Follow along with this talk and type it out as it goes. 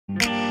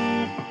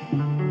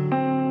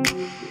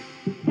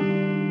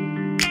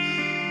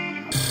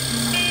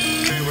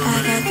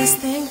this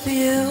thing for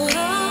you,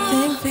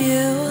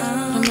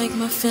 to make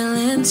my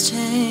feelings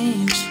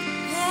change.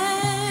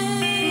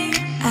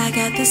 I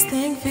got this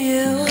thing for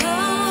you,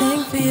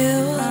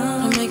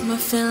 to make my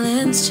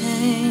feelings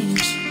change.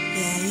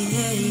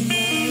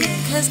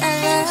 Cause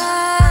I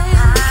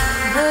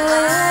like the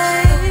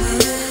way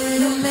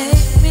you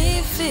make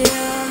me feel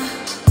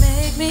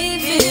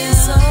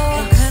so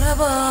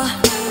incredible,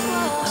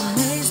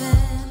 amazing.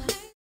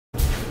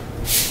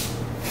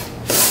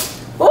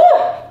 Woo!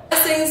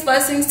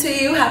 Blessings to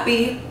you.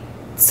 Happy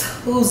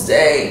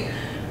Tuesday,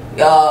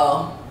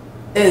 y'all.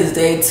 It is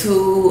day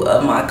 2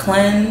 of my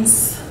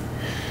cleanse,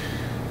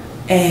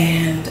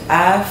 and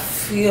I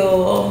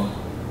feel,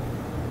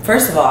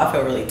 first of all, I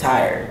feel really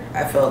tired.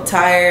 I feel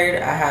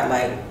tired.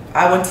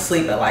 I went to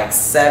sleep at like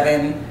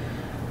 7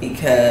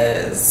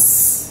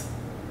 because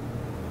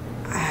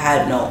I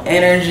had no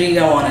energy.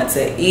 I wanted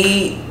to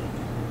eat.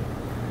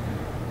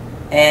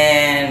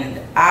 And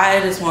I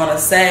just want to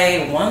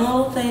say one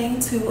little thing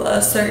to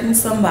a certain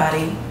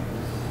somebody,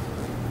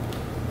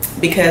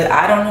 because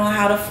I don't know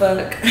how the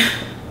fuck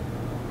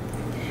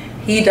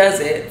he does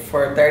it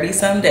for 30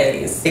 some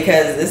days,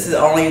 because this is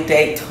only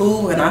day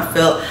 2, and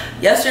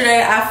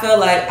yesterday I felt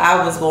like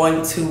I was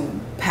going to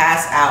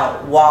pass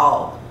out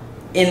while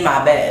in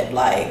my bed.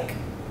 Like,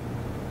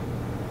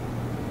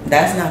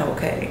 that's not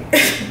okay.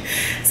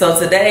 So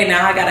today,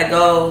 now I gotta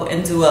go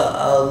and do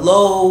a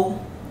low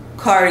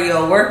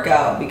cardio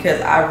workout,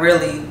 because I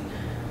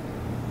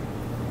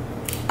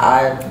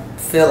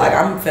feel like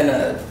I'm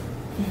finna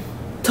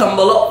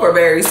tumble over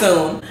very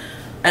soon.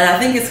 And I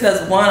think it's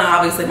because, one,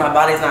 obviously my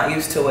body's not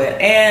used to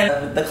it,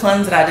 and the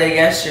cleanse that I did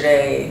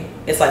yesterday,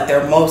 it's like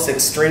their most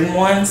extreme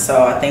one,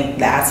 so I think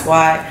that's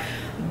why.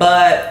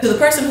 But to the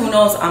person who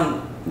knows,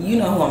 you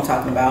know who I'm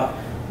talking about.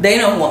 They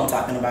know who I'm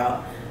talking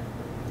about.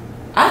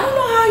 I don't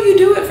know how you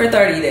do it for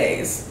 30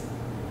 days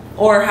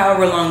or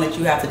however long that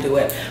you have to do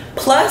it.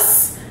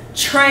 Plus,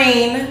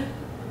 train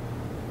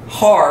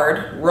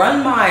hard,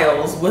 run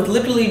miles with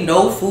literally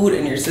no food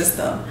in your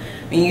system.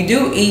 I mean, you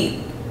do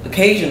eat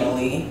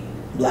occasionally,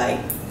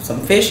 like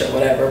some fish or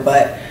whatever,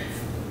 but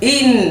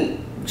eating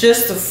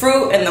just the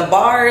fruit and the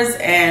bars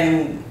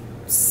and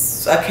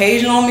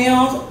occasional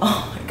meals,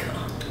 oh my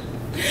god.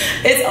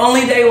 It's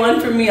only day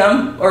 1 for me,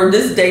 or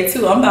this is day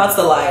 2. I'm about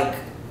to like,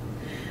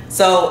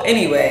 so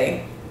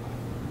anyway,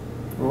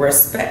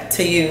 respect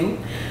to you.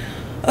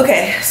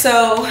 Okay,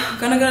 so I'm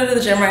gonna go to the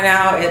gym right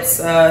now. It's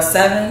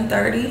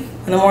 7:30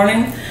 in the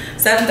morning,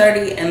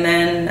 7:30, and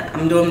then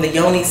I'm doing the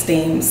yoni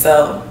steam.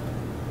 So,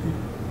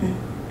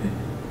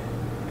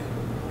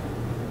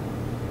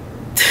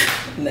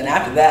 and then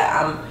after that,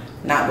 I'm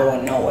not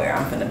going nowhere.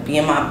 I'm gonna be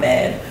in my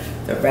bed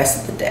the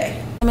rest of the day.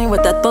 I mean,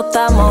 with that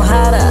tota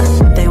mojada,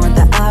 they want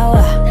the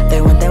agua, they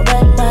want that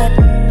wet,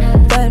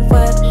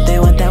 they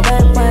want that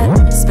wet.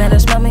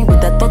 Spanish mommy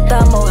with that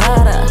tota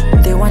mojada,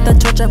 they want the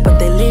chocha, but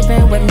they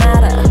leaving with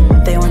nada.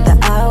 They want the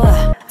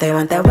agua, they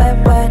want that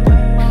wet,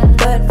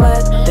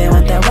 they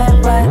want that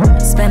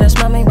wet. Spanish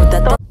mommy with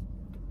that.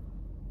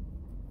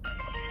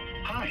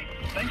 Hi,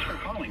 thanks for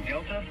calling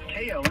Delta,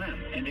 KLM,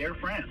 and Air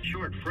France.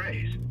 Short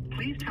phrase.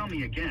 Please tell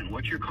me again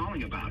what you're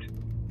calling about.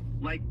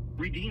 Like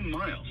redeem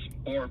miles,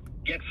 or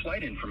get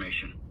flight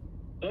information.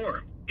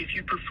 Or, if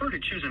you prefer to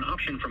choose an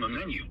option from a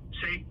menu,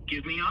 say,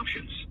 give me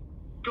options.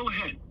 Go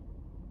ahead.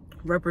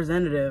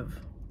 Representative.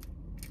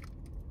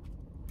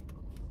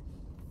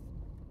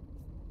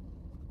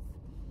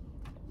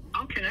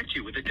 I'll connect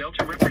you with a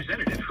Delta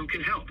representative who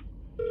can help.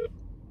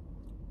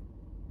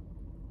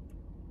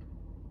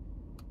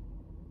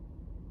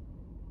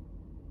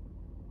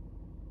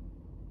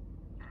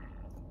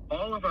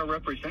 All of our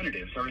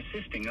representatives are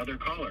assisting other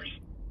callers.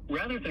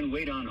 Rather than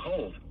wait on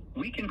hold,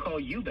 we can call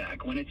you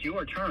back when it's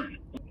your turn.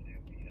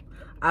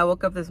 I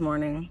woke up this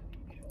morning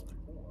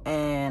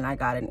and I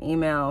got an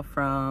email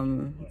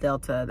from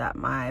Delta that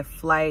my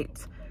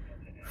flight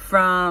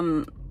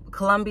from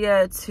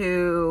Colombia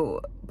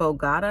to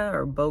Bogota,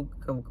 or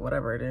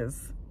whatever it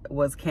is,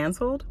 was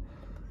canceled.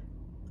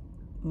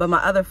 But my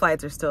other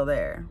flights are still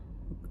there,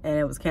 and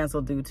it was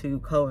canceled due to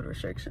COVID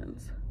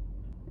restrictions.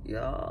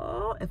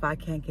 Y'all, if I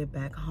can't get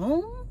back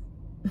home,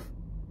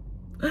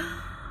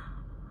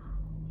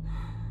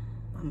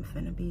 I'm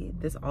finna be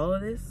all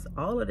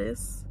of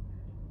this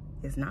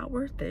is not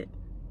worth it.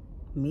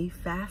 Me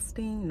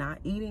fasting, not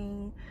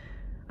eating,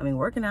 I mean,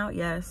 working out,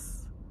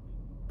 yes,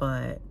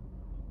 but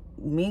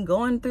me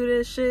going through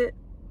this shit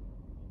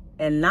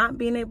and not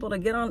being able to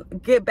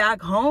get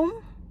back home,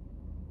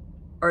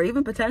 or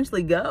even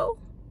potentially go,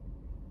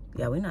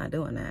 yeah, we're not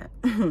doing that.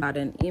 I got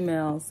an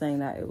email saying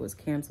that it was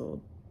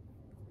canceled.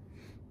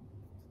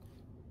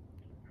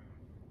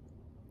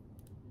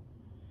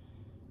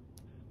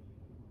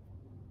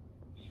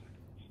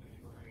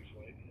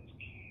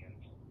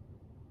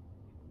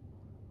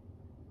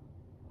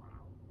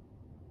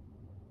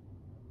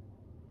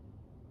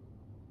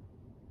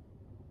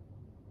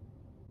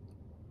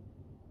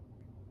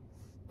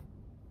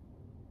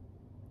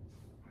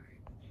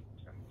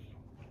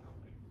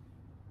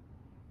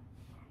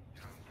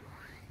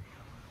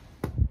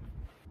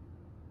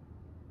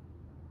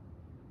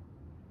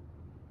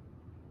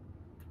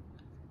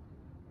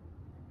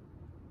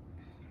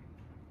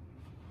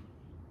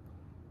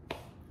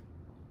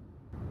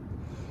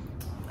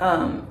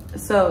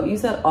 So you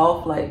said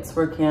all flights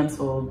were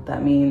canceled.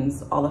 That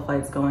means all the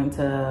flights going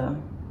to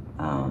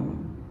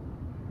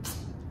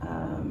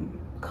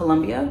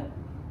Colombia?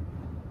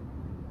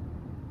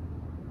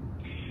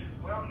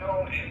 Well,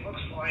 no, it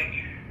looks like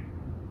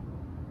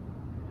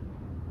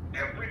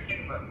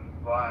everything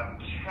but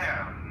 10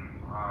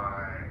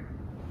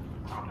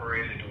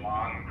 operated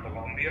along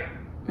Colombia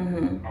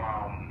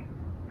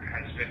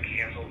has been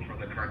canceled for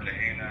the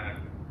Cartagena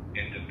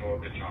into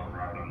Bogota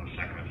route on the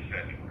 2nd of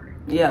February.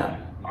 Yeah.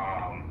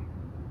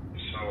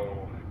 So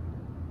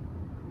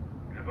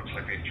it looks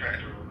like they tried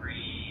to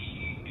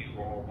redo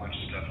a whole bunch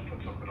of stuff, put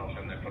something else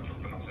in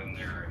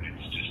there, and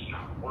it's just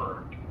not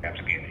worked. You have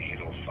to be an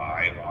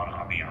 8:05 on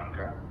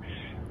Avianca.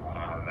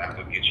 That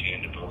would get you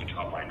into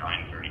Bogota by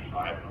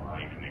 9:35 and allow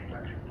you to make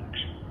that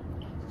connection.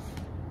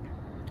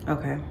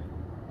 Okay.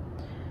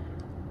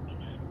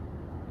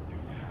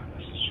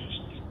 This is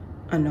just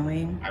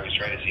annoying. I was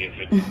trying to see if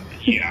it,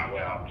 yeah,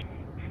 well,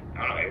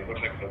 I don't know, it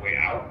looks like the way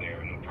out there,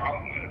 and the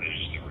problem with it is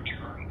just the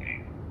return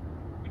date.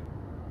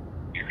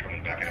 You're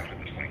coming back after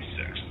the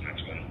 26th, and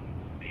that's when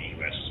the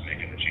U.S. is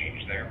making the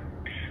change there.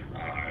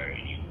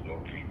 You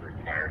will be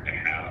required to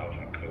have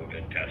a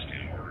COVID test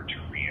in order to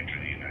re-enter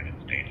the United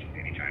States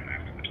anytime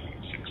after the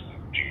 26th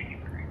of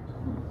January.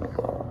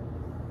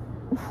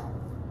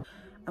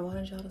 I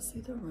wanted y'all to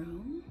see the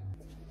room.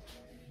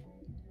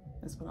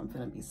 That's what I'm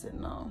gonna be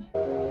sitting on.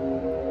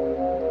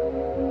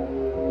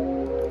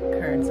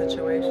 Current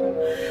situation.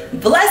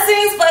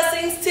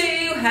 Blessings to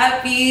you.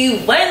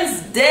 Happy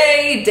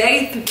Wednesday,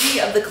 day 3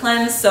 of the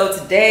cleanse. So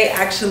today,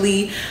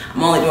 actually,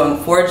 I'm only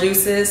doing 4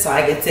 juices, so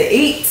I get to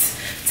eat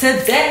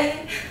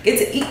today.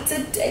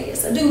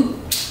 Yes, I do.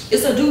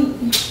 Yes, I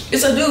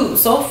do.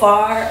 So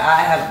far,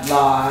 I have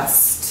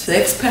lost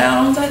 6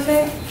 pounds, I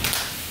think.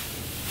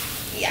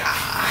 Yeah.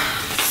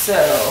 So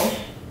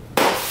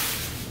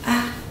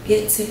I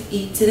get to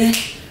eat today.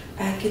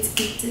 I get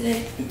to eat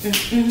today.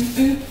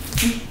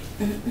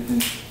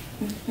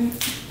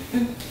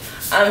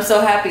 I'm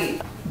so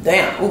happy.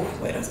 Damn. Ooh,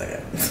 wait a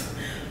second.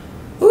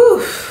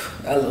 Ooh,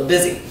 got a little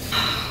dizzy.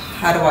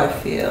 How do I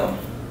feel?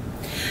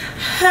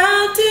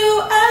 How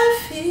do I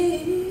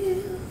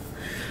feel?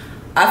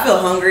 I feel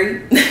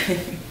hungry.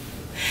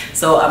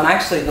 So I'm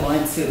actually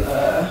going to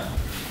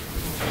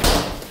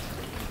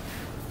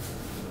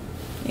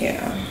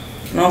yeah.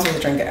 I'm not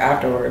supposed to drink it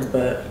afterwards,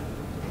 but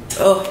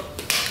oh,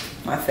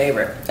 my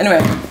favorite.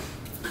 Anyway,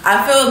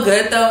 I feel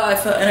good though. I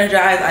feel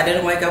energized. I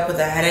didn't wake up with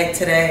a headache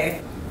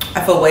today.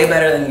 I feel way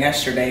better than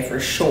yesterday for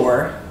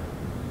sure.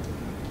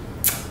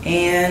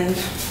 And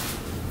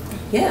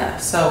yeah,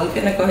 so we're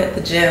gonna go hit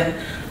the gym.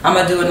 I'm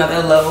gonna do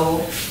another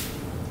low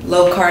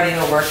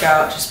cardio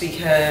workout just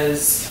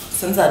because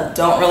since I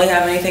don't really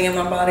have anything in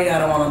my body, I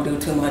don't want to do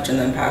too much and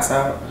then pass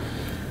out.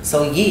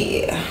 So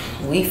yeah,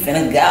 we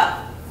finna go.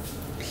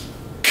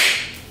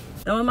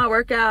 Done with my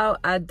workout.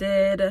 I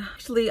did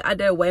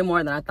way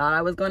more than I thought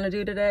I was going to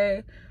do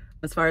today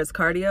as far as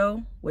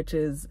cardio, which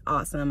is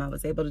awesome. I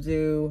was able to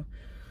do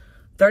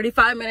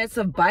 35 minutes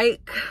of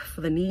bike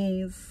for the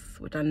knees,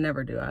 which I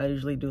never do. I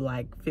usually do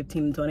like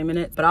 15 to 20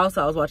 minutes, but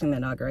also I was watching the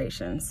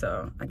inauguration,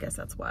 so I guess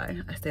that's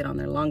why I stayed on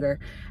there longer.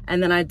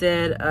 And then I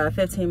did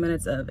 15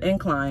 minutes of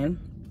incline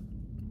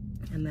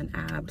and then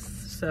abs.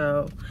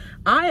 So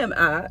I am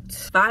at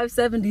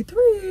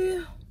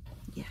 573.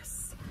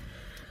 Yes,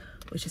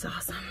 which is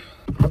awesome.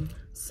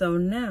 So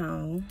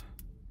now,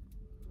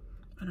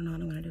 I don't know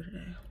what I'm gonna do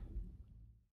today.